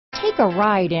Take a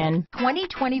ride in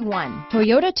 2021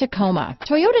 Toyota Tacoma.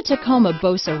 Toyota Tacoma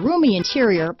boasts a roomy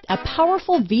interior, a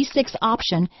powerful V6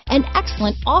 option, and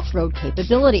excellent off-road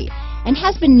capability, and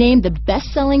has been named the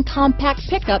best-selling compact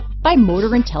pickup by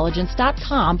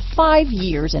MotorIntelligence.com 5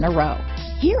 years in a row.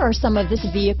 Here are some of this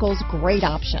vehicle's great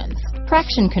options: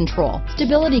 traction control,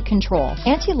 stability control,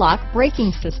 anti-lock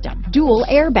braking system, dual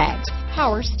airbags,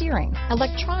 power steering,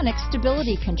 electronic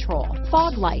stability control,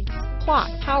 fog lights, clock,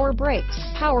 power brakes,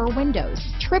 power windows,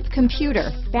 trip computer,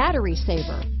 battery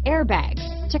saver, airbags,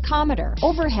 tachometer,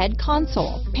 overhead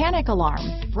console, panic alarm,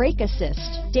 brake assist,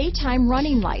 daytime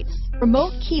running lights,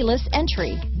 remote keyless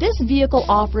entry. This vehicle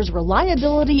offers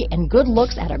reliability and good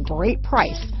looks at a great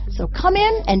price. So come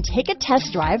in and take a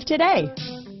test drive today.